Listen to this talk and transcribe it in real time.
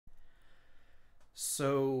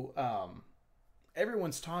So,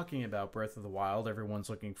 everyone's talking about Breath of the Wild.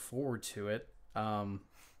 Everyone's looking forward to it.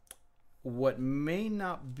 What may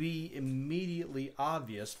not be immediately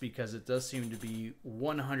obvious, because it does seem to be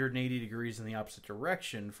 180 degrees in the opposite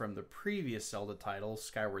direction from the previous Zelda title,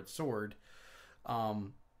 Skyward Sword.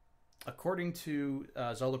 According to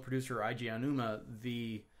Zelda producer Eiji Aonuma,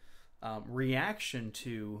 the reaction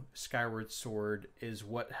to Skyward Sword is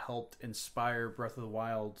what helped inspire Breath of the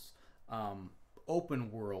Wild's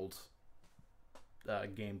open world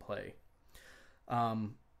gameplay.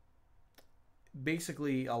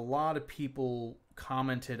 Basically, a lot of people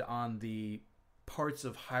commented on the parts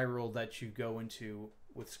of Hyrule that you go into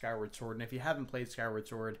with Skyward Sword. And if you haven't played Skyward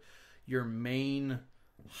Sword, your main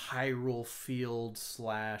Hyrule field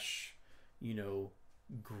slash,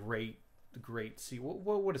 great sea.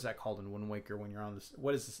 What is that called in Wind Waker when you're on this?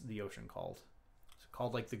 What is the ocean called? Is it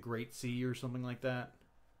called like the Great Sea or something like that?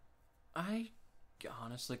 I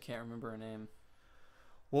honestly can't remember a name.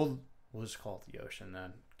 Well, we'll just call it the ocean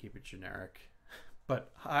then. Keep it generic.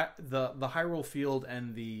 But the Hyrule field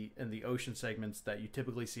and the ocean segments that you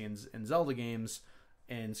typically see in Zelda games,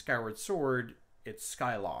 in Skyward Sword, it's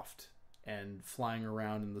Skyloft and flying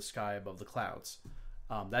around in the sky above the clouds.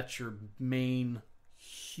 That's your main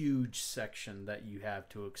huge section that you have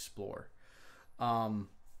to explore.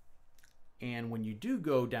 And when you do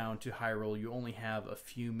go down to Hyrule, you only have a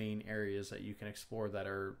few main areas that you can explore that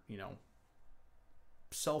are,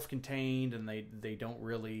 self-contained, and they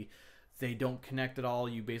don't connect at all.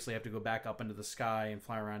 You basically have to go back up into the sky and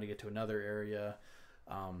fly around to get to another area.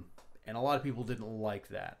 And a lot of people didn't like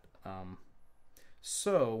that.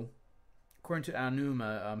 So, according to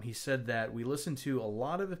Aonuma, he said that we listened to a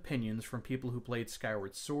lot of opinions from people who played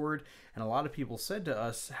Skyward Sword, and a lot of people said to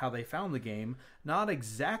us how they found the game not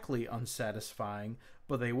exactly unsatisfying,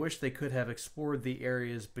 but they wish they could have explored the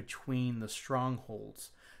areas between the strongholds.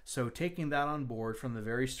 So taking that on board from the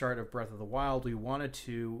very start of Breath of the Wild, we wanted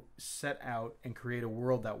to set out and create a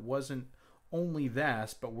world that wasn't only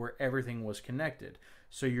vast, but where everything was connected.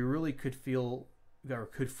 So you really could feel or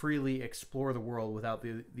could freely explore the world without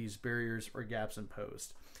these barriers or gaps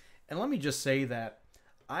imposed. And let me just say that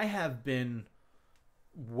I have been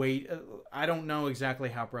I don't know exactly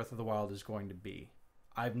how Breath of the Wild is going to be.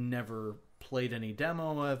 I've never played any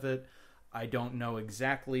demo of it. I don't know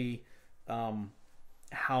exactly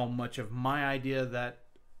how much of my idea that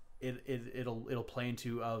it'll play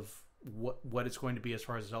into of what it's going to be as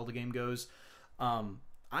far as the Zelda game goes.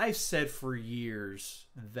 I've said for years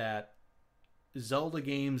that Zelda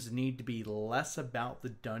games need to be less about the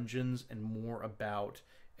dungeons and more about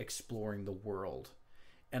exploring the world.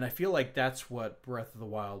 And I feel like that's what Breath of the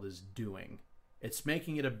Wild is doing. It's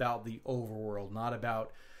making it about the overworld, not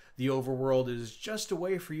about the overworld is just a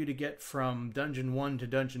way for you to get from dungeon 1 to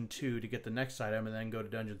dungeon 2 to get the next item, and then go to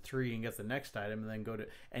dungeon 3 and get the next item, and then go to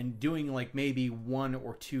and doing like maybe one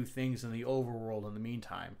or two things in the overworld in the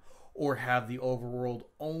meantime, or have the overworld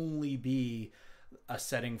only be a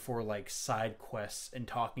setting for like side quests and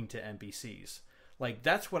talking to NPCs. Like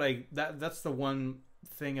that's that's the one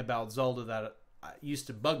thing about Zelda that used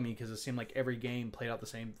to bug me, because it seemed like every game played out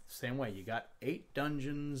the same way. You got 8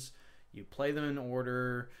 dungeons, you play them in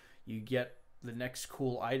order, you get the next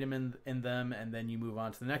cool item in them, and then you move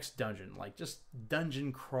on to the next dungeon. Like just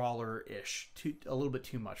dungeon crawler-ish. A little bit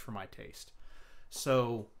too much for my taste.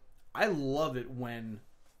 So I love it when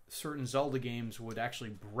certain Zelda games would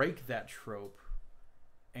actually break that trope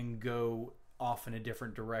and go off in a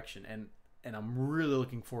different direction. And I'm really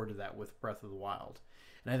looking forward to that with Breath of the Wild.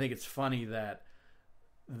 And I think it's funny that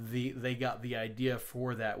they got the idea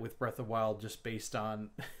for that with Breath of the Wild just based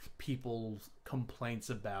on people's complaints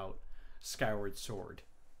about Skyward Sword.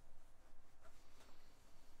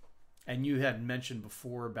 And you had mentioned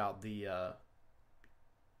before about the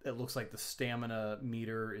it looks like the stamina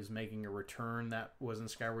meter is making a return that was in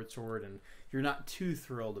Skyward Sword, and you're not too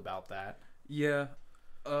thrilled about that. Yeah.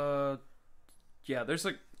 There's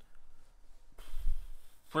like,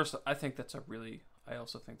 first, I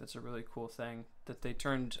also think that's a really cool thing that they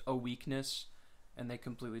turned a weakness and they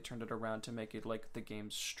completely turned it around to make it like the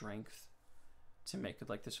game's strength, to make it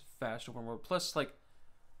like this fast open world. Plus, like,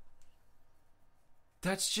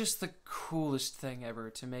 that's just the coolest thing ever,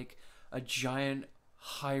 to make a giant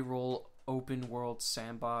Hyrule open world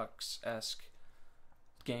sandbox-esque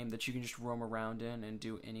game that you can just roam around in and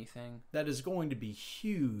do anything. That is going to be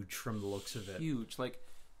huge from the looks of it. Huge. Like,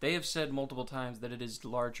 they have said multiple times that it is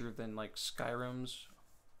larger than like Skyrim's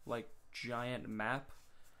like giant map.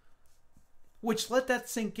 Which, let that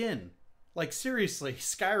sink in. Like, seriously,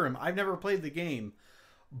 Skyrim, I've never played the game,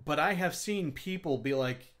 but I have seen people be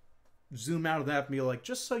like, zoom out of that and be like,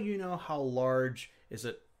 just so you know how large is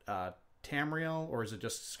it Tamriel or is it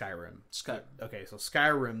just Skyrim? Skyrim. Okay, so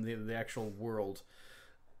Skyrim, the actual world,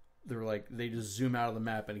 they're like, they just zoom out of the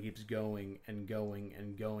map and it keeps going and going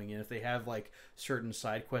and going. And if they have like certain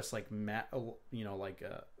side quests like mapped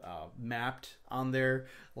on there,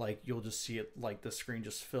 like you'll just see it, like the screen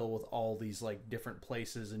just fill with all these like different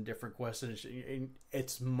places and different quests, and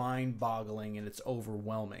it's mind boggling and it's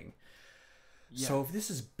overwhelming. Yeah. So if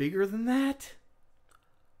this is bigger than that,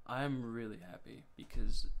 I'm really happy,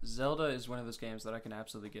 because Zelda is one of those games that I can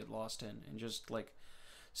absolutely get lost in and just like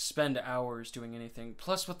spend hours doing anything.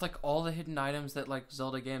 Plus, with like all the hidden items that like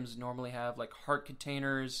Zelda games normally have, like heart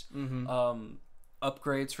containers,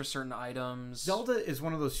 upgrades for certain items. Zelda is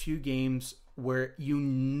one of those few games where you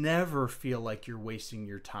never feel like you're wasting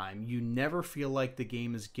your time. You never feel like the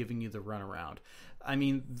game is giving you the runaround. I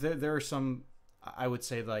mean, there are some, I would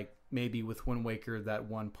say, like maybe with Wind Waker, that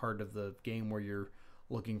one part of the game where you're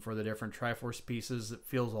looking for the different Triforce pieces, it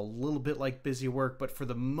feels a little bit like busy work. But for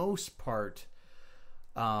the most part,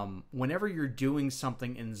 whenever you're doing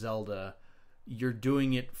something in Zelda, you're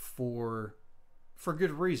doing it for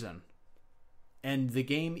good reason. And the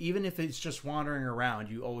game, even if it's just wandering around,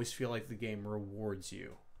 you always feel like the game rewards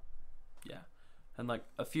you. Yeah. And like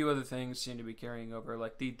a few other things seem to be carrying over.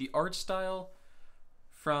 Like the art style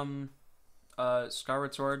from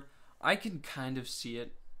Skyward Sword, I can kind of see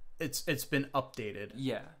it. It's been updated.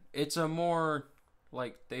 Yeah. It's a more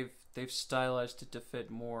like they've stylized it to fit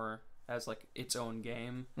more as like its own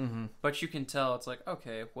game. Mm-hmm. But you can tell it's like,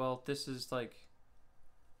 okay, well, this is like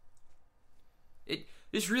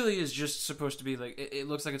this really is just supposed to be like, it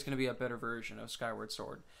looks like it's going to be a better version of Skyward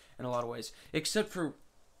Sword in a lot of ways, except for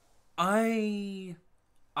I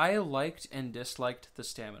liked and disliked the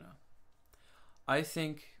stamina. I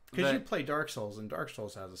think because you play Dark Souls, and Dark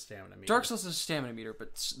Souls has a stamina meter. Dark Souls has a stamina meter,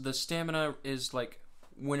 but the stamina is like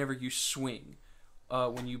whenever you swing,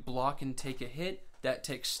 when you block and take a hit, that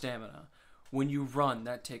takes stamina. When you run,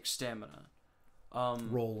 that takes stamina.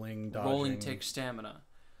 Rolling, dodging. Rolling takes stamina.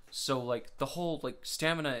 So like the whole like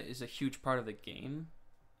stamina is a huge part of the game,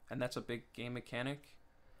 and that's a big game mechanic,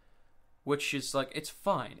 which is like, it's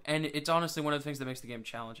fine, and it's honestly one of the things that makes the game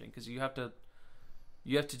challenging, because you have to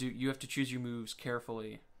choose your moves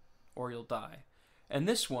carefully, or you'll die. And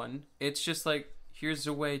this one, it's just like, here's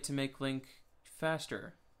a way to make Link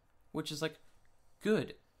faster, which is like,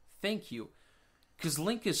 good, thank you, because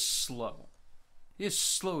Link is slow. He is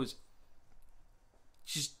slow as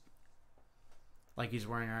just. Like he's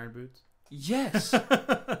wearing iron boots? Yes.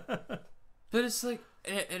 But it's like,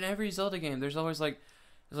 in every Zelda game, there's always like,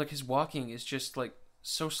 his walking is just like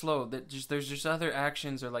so slow that there's just other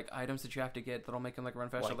actions or like items that you have to get that'll make him like run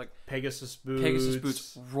faster. Like Pegasus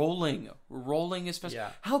boots. Rolling is fast. Yeah.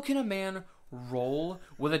 How can a man roll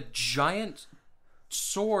with a giant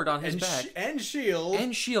sword on his back and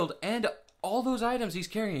shield and all those items he's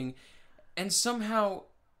carrying, and somehow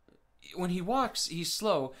when he walks he's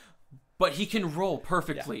slow, but he can roll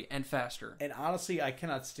perfectly and faster. And honestly, I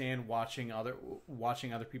cannot stand watching other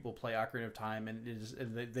people play Ocarina of Time, and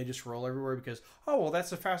they just roll everywhere because, oh, well,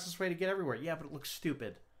 that's the fastest way to get everywhere. Yeah, but it looks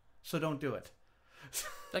stupid, so don't do it.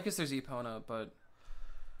 I guess there's Epona, but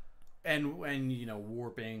and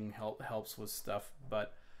warping helps with stuff,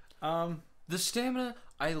 but the stamina,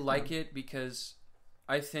 I like it because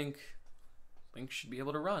I think Link should be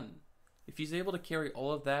able to run. If he's able to carry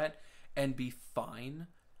all of that and be fine,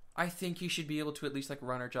 I think he should be able to at least like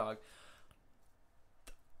run or jog.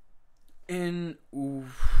 In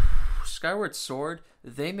Skyward Sword,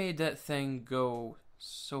 they made that thing go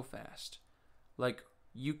so fast. Like,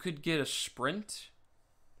 you could get a sprint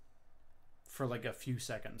for like a few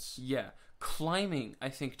seconds. Yeah. Climbing, I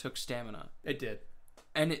think, took stamina. It did.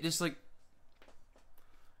 And it just like,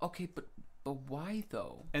 okay, but why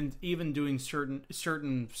though? And even doing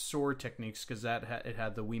certain sword techniques, because it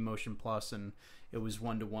had the Wii Motion Plus, and it was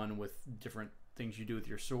 1-to-1 with different things you do with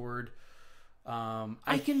your sword.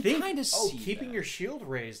 I can kind of see keeping that. your shield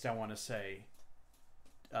raised, I want to say,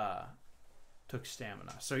 took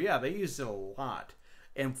stamina. So yeah, they used it a lot.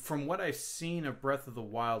 And from what I've seen of Breath of the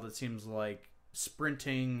Wild, it seems like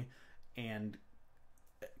sprinting and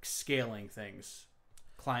scaling things,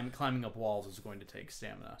 climbing up walls, is going to take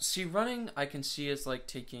stamina. See, running, I can see as like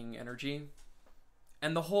taking energy,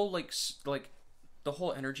 and the whole the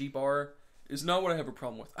whole energy bar is not what I have a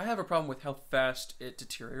problem with. I have a problem with how fast it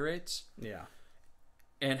deteriorates. Yeah.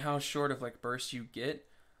 And how short of like bursts you get.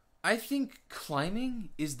 I think climbing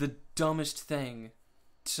is the dumbest thing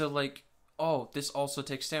to like, oh, this also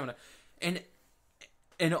takes stamina. And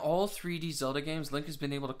in all 3D Zelda games, Link has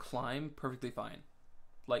been able to climb perfectly fine.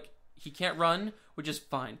 Like, He can't run, which is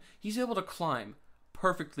fine. He's able to climb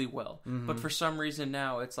perfectly well. But for some reason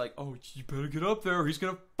now it's like, oh, you better get up there. He's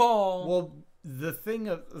gonna fall. Well, the thing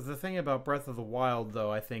about Breath of the Wild,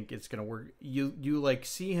 though, I think it's gonna work. You like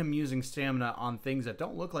see him using stamina on things that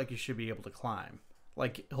don't look like you should be able to climb.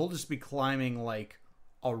 Like he'll just be climbing like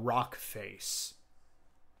a rock face.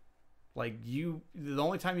 Like the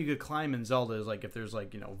only time you could climb in Zelda is like if there's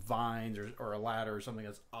like, vines or a ladder or something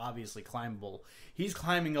that's obviously climbable. He's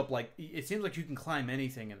climbing up like, it seems like you can climb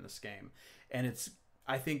anything in this game. And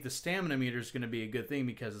I think the stamina meter is going to be a good thing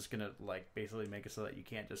because it's going to like basically make it so that you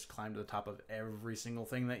can't just climb to the top of every single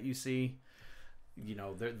thing that you see.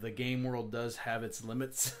 The game world does have its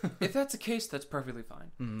limits. If that's the case, that's perfectly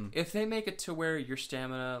fine. Mm-hmm. If they make it to where your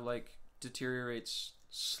stamina like deteriorates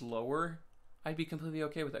slower, I'd be completely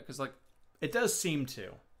okay with that because like it does seem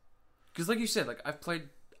to. Because like you said, like I've played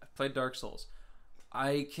Dark Souls.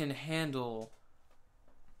 I can handle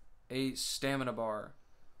a stamina bar,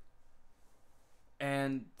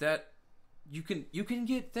 and that you can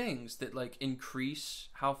get things that like increase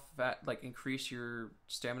increase your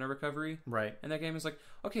stamina recovery. Right. And that game is like,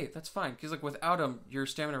 okay, that's fine because like without them, your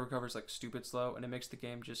stamina recovery is like stupid slow, and it makes the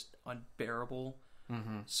game just unbearable.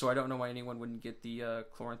 Mm-hmm. So I don't know why anyone wouldn't get the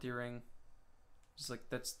Chloranthy ring. It's like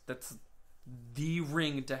that's the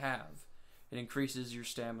ring to have. It increases your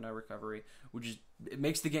stamina recovery, it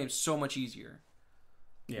makes the game so much easier.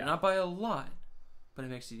 Yeah. Not by a lot, but it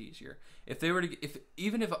makes it easier. If they were to,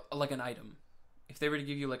 even if like an item, if they were to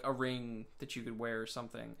give you like a ring that you could wear or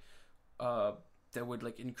something, that would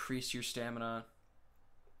like increase your stamina,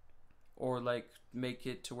 or like make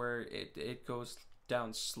it to where it goes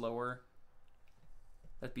down slower.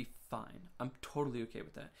 That'd be fine. I'm totally okay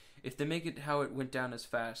with that. If they make it how it went down as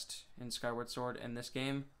fast in Skyward Sword and this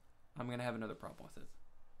game, I'm going to have another problem with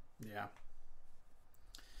it. Yeah.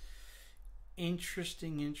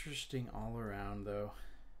 Interesting all around, though.